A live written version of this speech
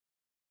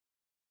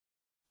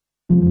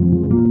You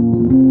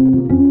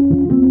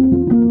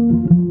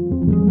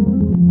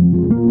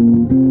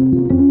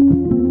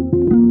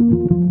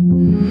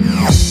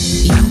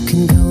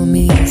can call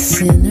me a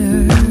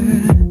sinner,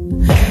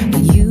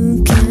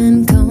 you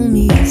can call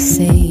me a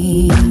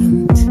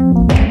saint.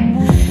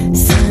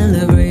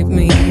 Celebrate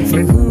me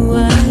for who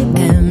I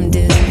am,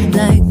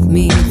 dislike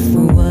me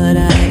for what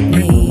I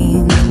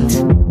ain't.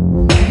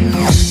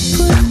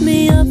 Put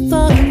me up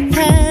on a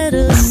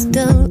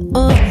pedestal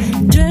or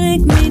drag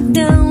me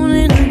down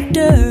in the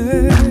dirt.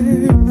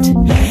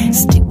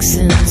 Sticks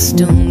and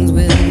stones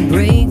will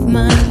break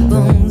my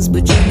bones,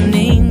 but your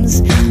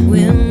names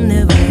will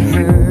never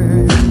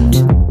hurt.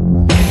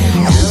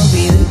 I'll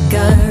be the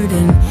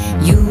garden,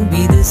 you'll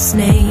be the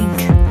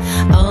snake.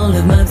 All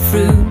of my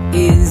fruit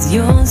is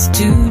yours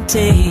to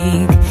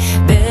take.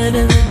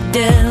 Better the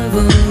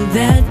devil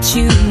that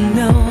you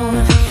know.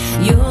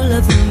 Your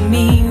love for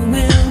me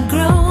will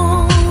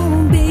grow,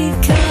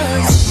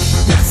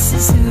 because this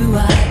is who I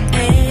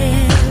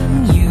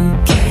am. You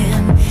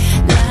can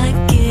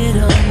like it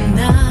or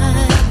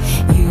not,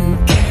 you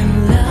can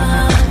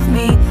love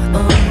me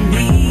or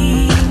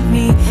leave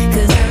me,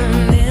 'cause I'm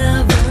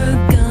never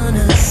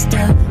gonna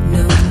stop,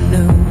 no,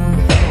 no.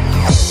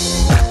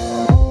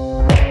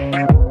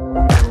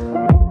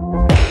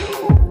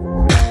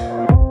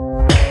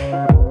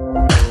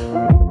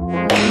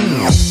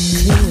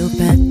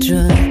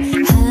 Cleopatra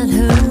had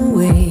her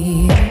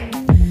way,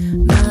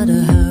 not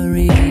a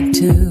hurry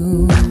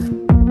too.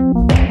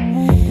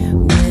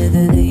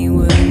 Whether they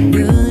were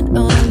good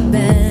or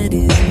bad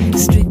is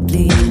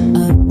strictly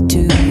up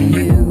to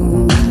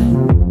you.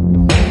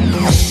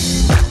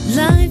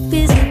 Life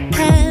is a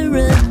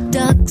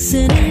paradox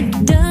and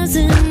it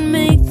doesn't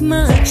make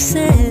much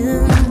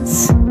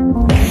sense.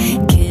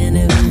 Can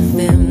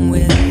FM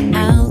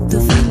without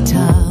the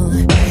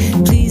fatale?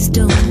 Please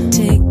don't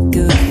take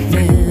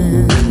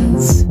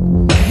offense.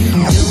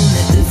 Don't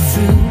let the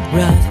fruit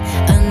rot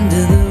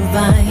under the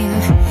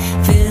vine.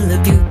 Fill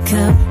up your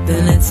cup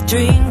and let's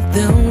drink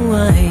the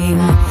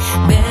wine.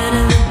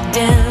 Better the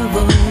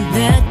devil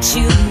that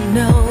you